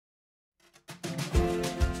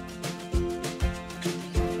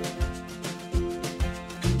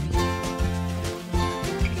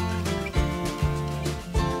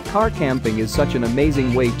Car camping is such an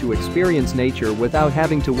amazing way to experience nature without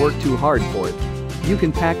having to work too hard for it. You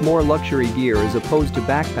can pack more luxury gear as opposed to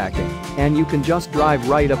backpacking, and you can just drive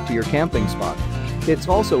right up to your camping spot. It's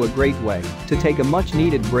also a great way to take a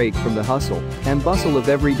much-needed break from the hustle and bustle of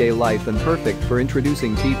everyday life and perfect for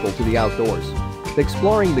introducing people to the outdoors.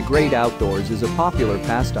 Exploring the great outdoors is a popular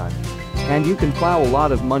pastime, and you can plow a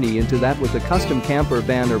lot of money into that with a custom camper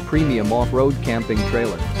van or premium off-road camping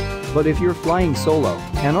trailer. But if you're flying solo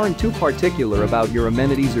and aren't too particular about your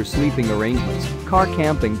amenities or sleeping arrangements, car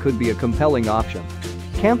camping could be a compelling option.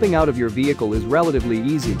 Camping out of your vehicle is relatively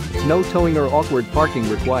easy, no towing or awkward parking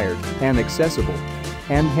required, and accessible.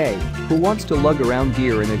 And hey, who wants to lug around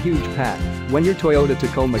gear in a huge pack when your Toyota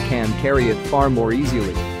Tacoma can carry it far more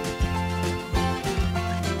easily?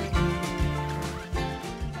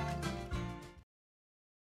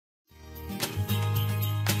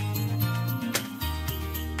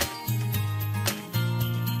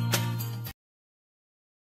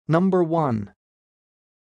 Number 1.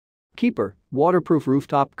 Keeper Waterproof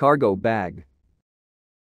Rooftop Cargo Bag.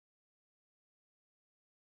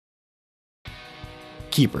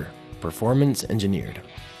 Keeper, performance engineered.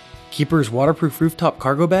 Keeper's waterproof rooftop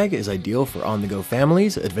cargo bag is ideal for on-the-go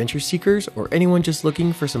families, adventure seekers, or anyone just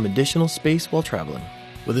looking for some additional space while traveling.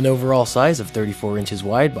 With an overall size of 34 inches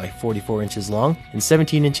wide by 44 inches long and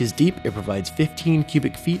 17 inches deep, it provides 15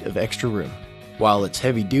 cubic feet of extra room. While its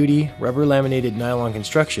heavy-duty, rubber-laminated nylon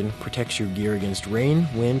construction protects your gear against rain,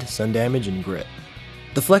 wind, sun damage, and grit.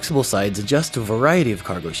 The flexible sides adjust to a variety of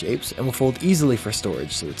cargo shapes and will fold easily for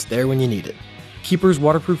storage, so it's there when you need it. Keeper's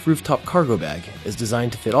waterproof rooftop cargo bag is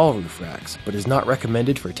designed to fit all roof racks, but is not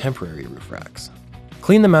recommended for temporary roof racks.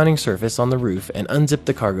 Clean the mounting surface on the roof and unzip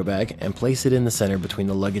the cargo bag and place it in the center between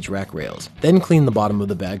the luggage rack rails. Then clean the bottom of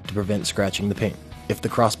the bag to prevent scratching the paint. If the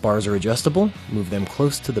crossbars are adjustable, move them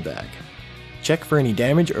close to the bag. Check for any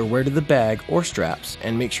damage or wear to the bag or straps,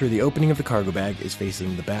 and make sure the opening of the cargo bag is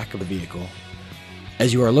facing the back of the vehicle.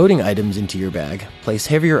 As you are loading items into your bag, place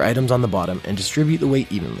heavier items on the bottom and distribute the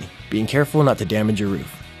weight evenly, being careful not to damage your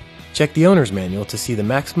roof. Check the owner's manual to see the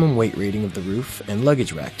maximum weight rating of the roof and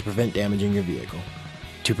luggage rack to prevent damaging your vehicle.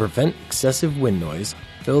 To prevent excessive wind noise,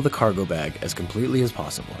 fill the cargo bag as completely as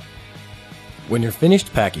possible. When you're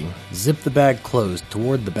finished packing, zip the bag closed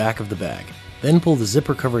toward the back of the bag. Then pull the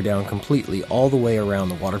zipper cover down completely all the way around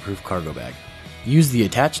the waterproof cargo bag. Use the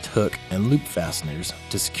attached hook and loop fasteners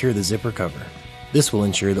to secure the zipper cover. This will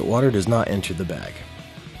ensure that water does not enter the bag.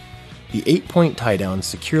 The 8-point tie-downs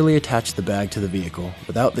securely attach the bag to the vehicle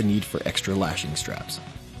without the need for extra lashing straps.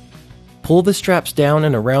 Pull the straps down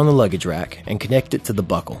and around the luggage rack and connect it to the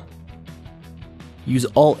buckle. Use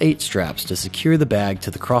all 8 straps to secure the bag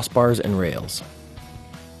to the crossbars and rails.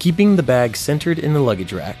 Keeping the bag centered in the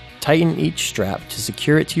luggage rack, tighten each strap to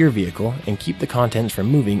secure it to your vehicle and keep the contents from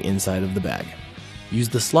moving inside of the bag. Use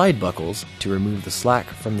the slide buckles to remove the slack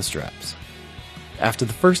from the straps. After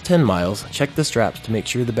the first 10 miles, check the straps to make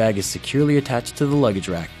sure the bag is securely attached to the luggage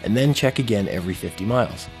rack, and then check again every 50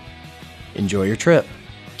 miles. Enjoy your trip!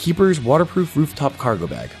 Keeper's waterproof rooftop cargo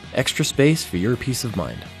bag. Extra space for your peace of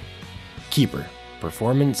mind. Keeper,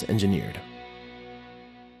 performance engineered.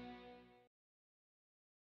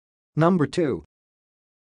 Number 2.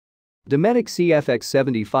 Dometic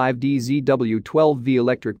CFX75D ZW12V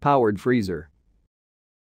electric-powered freezer.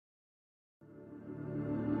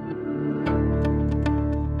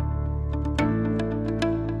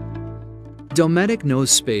 Dometic knows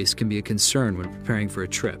space can be a concern when preparing for a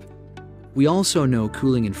trip. We also know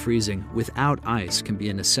cooling and freezing without ice can be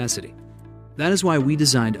a necessity. That is why we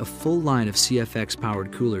designed a full line of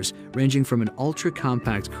CFX-powered coolers ranging from an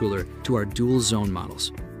ultra-compact cooler to our dual-zone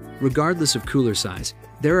models. Regardless of cooler size,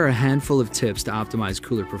 there are a handful of tips to optimize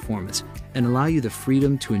cooler performance and allow you the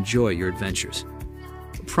freedom to enjoy your adventures.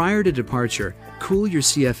 Prior to departure, cool your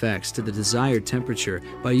CFX to the desired temperature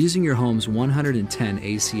by using your home's 110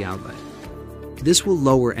 AC outlet. This will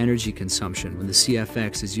lower energy consumption when the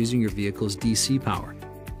CFX is using your vehicle's DC power.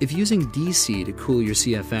 If using DC to cool your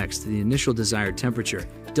CFX to the initial desired temperature,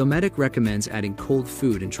 Dometic recommends adding cold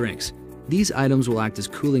food and drinks. These items will act as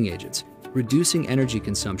cooling agents, reducing energy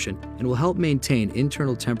consumption, and will help maintain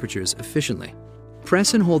internal temperatures efficiently.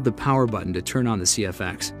 Press and hold the power button to turn on the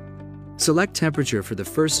CFX. Select temperature for the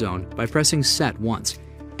first zone by pressing Set once,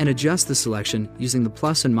 and adjust the selection using the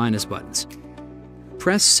plus and minus buttons.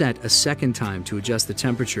 Press Set a second time to adjust the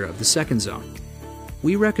temperature of the second zone.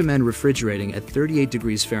 We recommend refrigerating at 38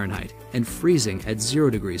 degrees Fahrenheit and freezing at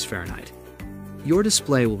 0 degrees Fahrenheit. Your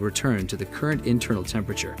display will return to the current internal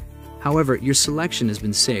temperature. However, your selection has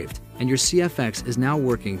been saved, and your CFX is now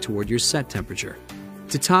working toward your set temperature.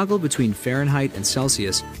 To toggle between Fahrenheit and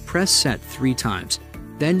Celsius, press Set 3 times.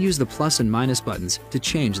 Then use the plus and minus buttons to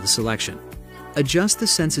change the selection. Adjust the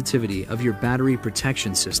sensitivity of your battery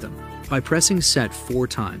protection system by pressing set 4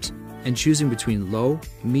 times and choosing between low,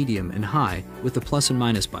 medium, and high with the plus and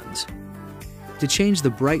minus buttons. To change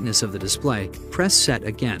the brightness of the display, press set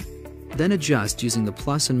again, then adjust using the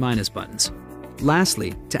plus and minus buttons.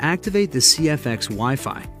 Lastly, to activate the CFX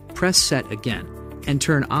Wi-Fi, press set again and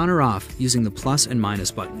turn on or off using the plus and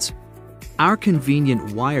minus buttons. Our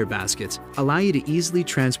convenient wire baskets allow you to easily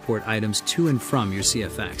transport items to and from your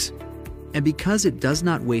CFX. And because it does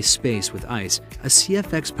not waste space with ice, a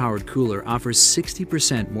CFX-powered cooler offers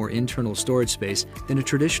 60% more internal storage space than a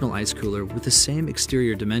traditional ice cooler with the same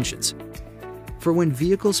exterior dimensions. For when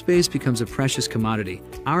vehicle space becomes a precious commodity,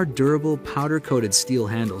 our durable powder-coated steel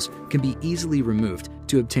handles can be easily removed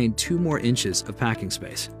to obtain 2 more inches of packing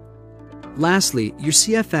space. Lastly, your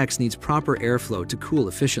CFX needs proper airflow to cool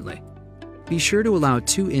efficiently. Be sure to allow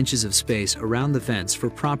 2 inches of space around the vents for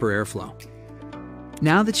proper airflow.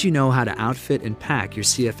 Now that you know how to outfit and pack your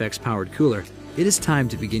CFX-powered cooler, it is time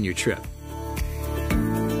to begin your trip.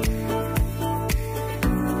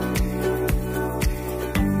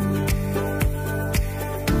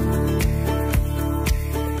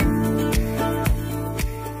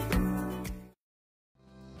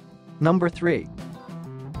 Number 3.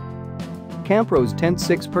 Campro's Tent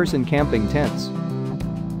 6-Person Camping Tents.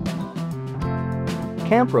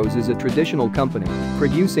 Campro's is a traditional company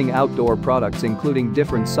producing outdoor products including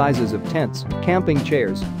different sizes of tents, camping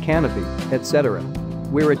chairs, canopy, etc.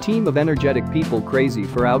 We're a team of energetic people crazy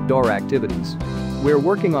for outdoor activities. We're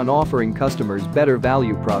working on offering customers better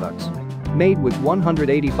value products. Made with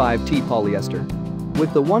 185T polyester.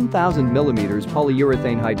 With the 1000mm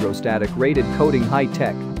polyurethane hydrostatic rated coating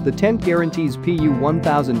high-tech, the tent guarantees PU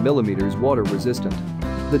 1000mm water resistant.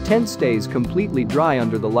 The tent stays completely dry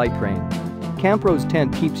under the light rain. Campro's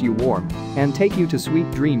tent keeps you warm and take you to sweet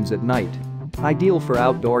dreams at night. Ideal for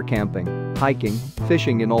outdoor camping, hiking,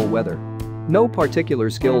 fishing in all weather. No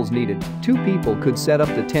particular skills needed, 2 people could set up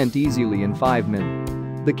the tent easily in 5 minutes.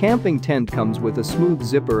 The camping tent comes with a smooth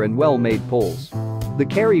zipper and well-made poles. The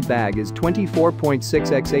carry bag is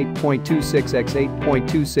 24.6 x 8.26 x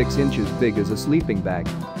 8.26 inches big as a sleeping bag.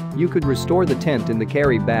 You could restore the tent in the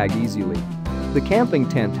carry bag easily. The camping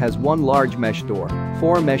tent has 1 large mesh door,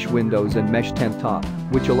 4 mesh windows and mesh tent top,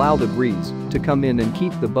 which allow the breeze to come in and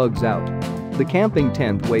keep the bugs out. The camping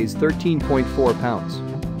tent weighs 13.4 pounds.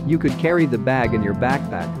 You could carry the bag in your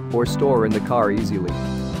backpack or store in the car easily.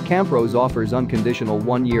 Campro's offers unconditional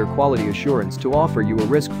 1-year quality assurance to offer you a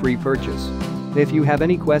risk-free purchase. If you have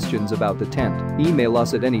any questions about the tent, email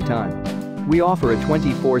us at any time. We offer a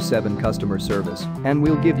 24/7 customer service, and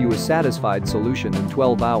we'll give you a satisfied solution in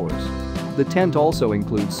 12 hours. The tent also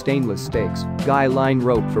includes stainless stakes, guy line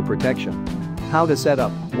rope for protection. How to set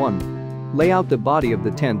up: 1. Lay out the body of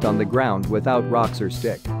the tent on the ground without rocks or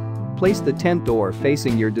stick. Place the tent door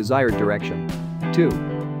facing your desired direction. 2.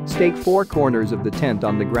 Stake 4 corners of the tent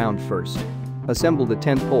on the ground first. Assemble the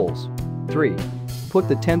tent poles. 3. Put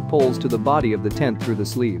the tent poles to the body of the tent through the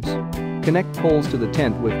sleeves. Connect poles to the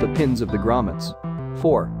tent with the pins of the grommets.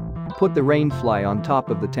 4. Put the rain fly on top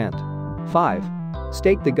of the tent. 5.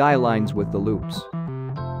 Stake the guy lines with the loops.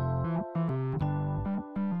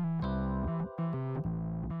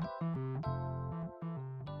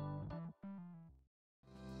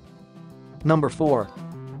 Number 4.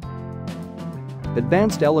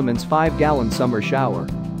 Advanced Elements 5-gallon Summer Shower.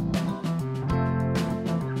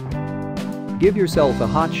 Give yourself a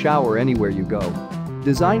hot shower anywhere you go.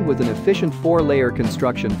 Designed with an efficient 4-layer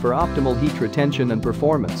construction for optimal heat retention and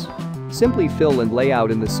performance. Simply fill and lay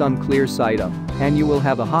out in the sun clear side up, and you will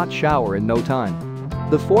have a hot shower in no time.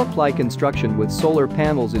 The 4-ply construction with solar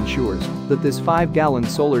panels ensures that this 5-gallon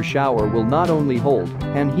solar shower will not only hold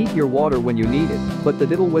and heat your water when you need it, but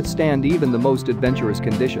that it'll withstand even the most adventurous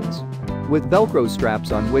conditions. With Velcro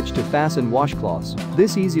straps on which to fasten washcloths,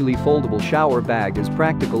 this easily foldable shower bag is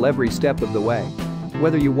practical every step of the way.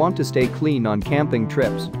 Whether you want to stay clean on camping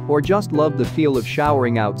trips or just love the feel of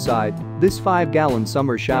showering outside, this 5-gallon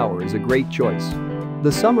summer shower is a great choice.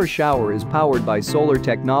 The summer shower is powered by solar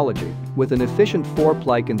technology with an efficient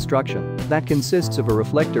 4-ply construction that consists of a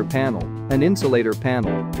reflector panel, an insulator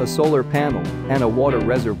panel, a solar panel, and a water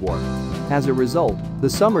reservoir. As a result, the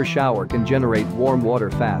summer shower can generate warm water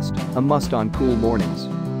fast, a must on cool mornings.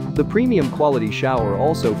 The premium quality shower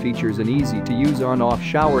also features an easy-to-use on-off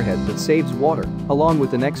shower head that saves water, along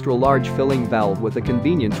with an extra-large filling valve with a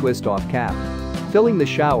convenient twist-off cap. Filling the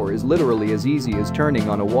shower is literally as easy as turning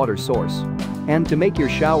on a water source. And to make your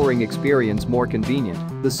showering experience more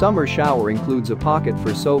convenient, the summer shower includes a pocket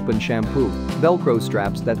for soap and shampoo, Velcro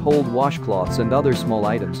straps that hold washcloths and other small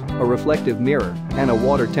items, a reflective mirror, and a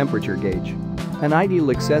water temperature gauge. An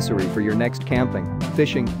ideal accessory for your next camping,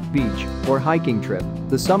 fishing, beach, or hiking trip,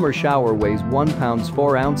 the summer shower weighs 1 pound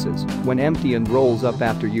 4 ounces when empty and rolls up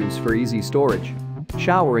after use for easy storage.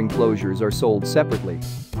 Shower enclosures are sold separately.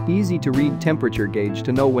 Easy to read temperature gauge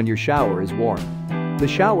to know when your shower is warm. The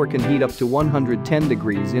shower can heat up to 110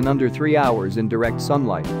 degrees in under 3 hours in direct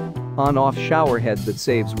sunlight. On-off shower head that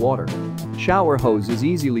saves water. Shower hose is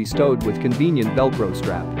easily stowed with convenient Velcro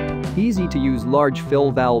strap. Easy to use large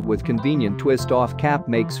fill valve with convenient twist-off cap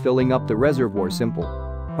makes filling up the reservoir simple.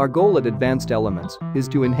 Our goal at Advanced Elements is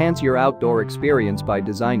to enhance your outdoor experience by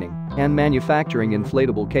designing and manufacturing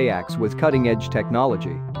inflatable kayaks with cutting-edge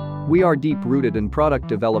technology. We are deep-rooted in product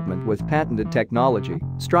development with patented technology,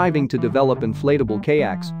 striving to develop inflatable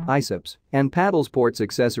kayaks, ISIPs, and paddle sports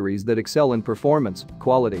accessories that excel in performance,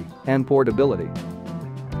 quality, and portability.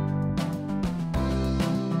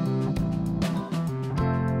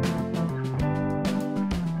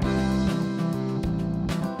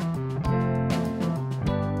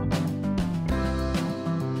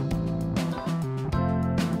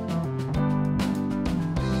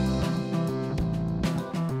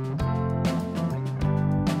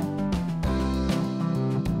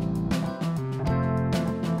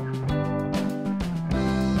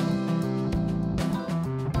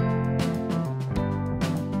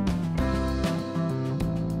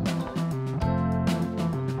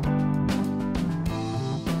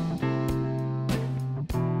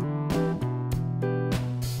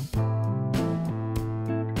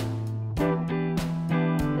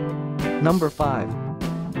 Number 5.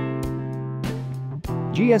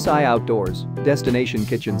 GSI Outdoors Destination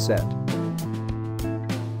Kitchen Set.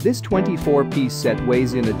 This 24-piece set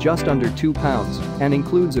weighs in at just under 2 pounds and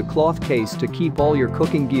includes a cloth case to keep all your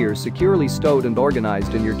cooking gear securely stowed and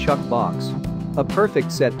organized in your chuck box. A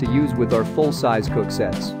perfect set to use with our full-size cook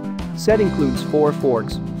sets. Set includes 4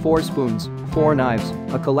 forks, 4 spoons, 4 knives,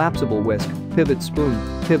 a collapsible whisk, pivot spoon,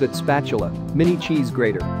 pivot spatula, mini cheese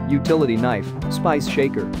grater, utility knife, spice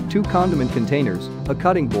shaker, 2 condiment containers, a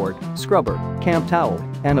cutting board, scrubber, camp towel,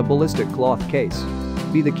 and a ballistic cloth case.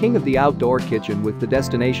 Be the king of the outdoor kitchen with the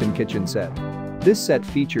Destination Kitchen Set. This set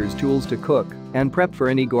features tools to cook and prep for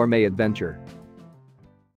any gourmet adventure.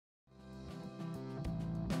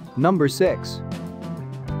 Number 6.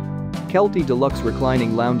 Kelty Deluxe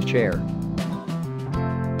Reclining Lounge Chair.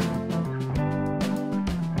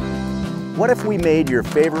 What if we made your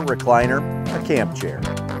favorite recliner a camp chair?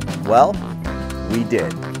 Well, we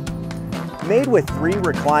did. Made with 3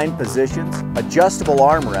 recline positions, adjustable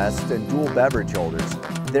armrests, and dual beverage holders,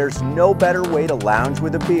 there's no better way to lounge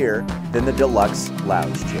with a beer than the Deluxe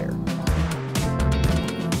Lounge Chair.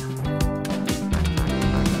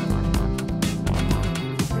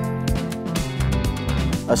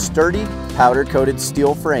 A sturdy, powder-coated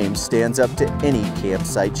steel frame stands up to any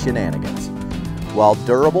campsite shenanigans, while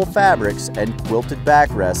durable fabrics and quilted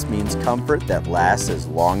backrests means comfort that lasts as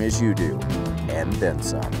long as you do, and then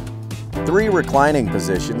some. 3 reclining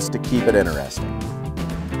positions to keep it interesting.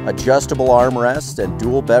 Adjustable armrests and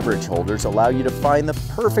dual beverage holders allow you to find the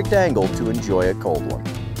perfect angle to enjoy a cold one.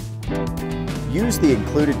 Use the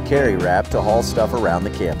included carry wrap to haul stuff around the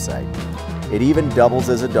campsite. It even doubles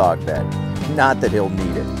as a dog bed, not that he'll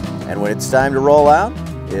need it. And when it's time to roll out,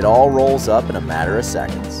 it all rolls up in a matter of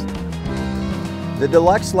seconds. The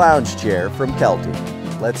Deluxe Lounge Chair from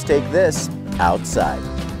Kelty. Let's take this outside.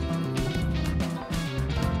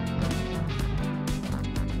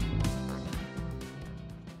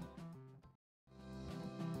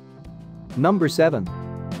 Number 7.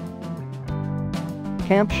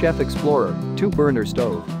 Camp Chef Explorer 2-burner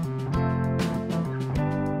stove.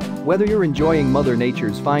 Whether you're enjoying Mother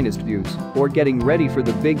Nature's finest views or getting ready for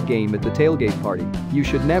the big game at the tailgate party, you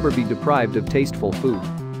should never be deprived of tasteful food.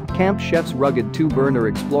 Camp Chef's rugged 2-burner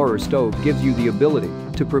Explorer stove gives you the ability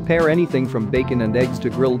to prepare anything from bacon and eggs to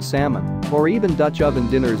grilled salmon, or even Dutch oven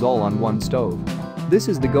dinners all on one stove. This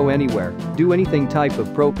is the go anywhere, do anything type of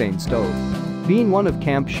propane stove. Being one of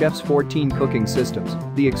Camp Chef's 14 cooking systems,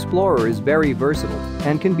 the Explorer is very versatile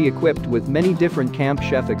and can be equipped with many different Camp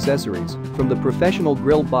Chef accessories, from the professional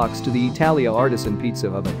grill box to the Italia artisan pizza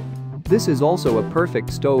oven. This is also a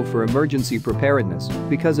perfect stove for emergency preparedness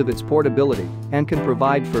because of its portability and can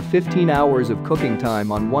provide for 15 hours of cooking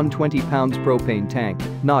time on one 20-pound propane tank,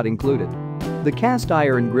 not included. The cast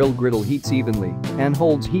iron grill griddle heats evenly and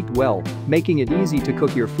holds heat well, making it easy to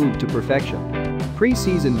cook your food to perfection.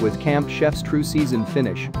 Pre-seasoned with Camp Chef's True Season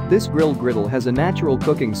finish, this grill griddle has a natural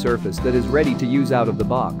cooking surface that is ready to use out of the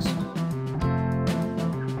box.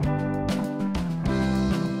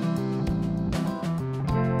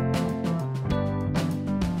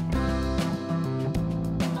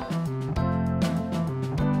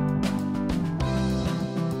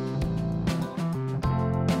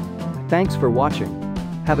 Thanks for watching.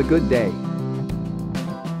 Have a good day.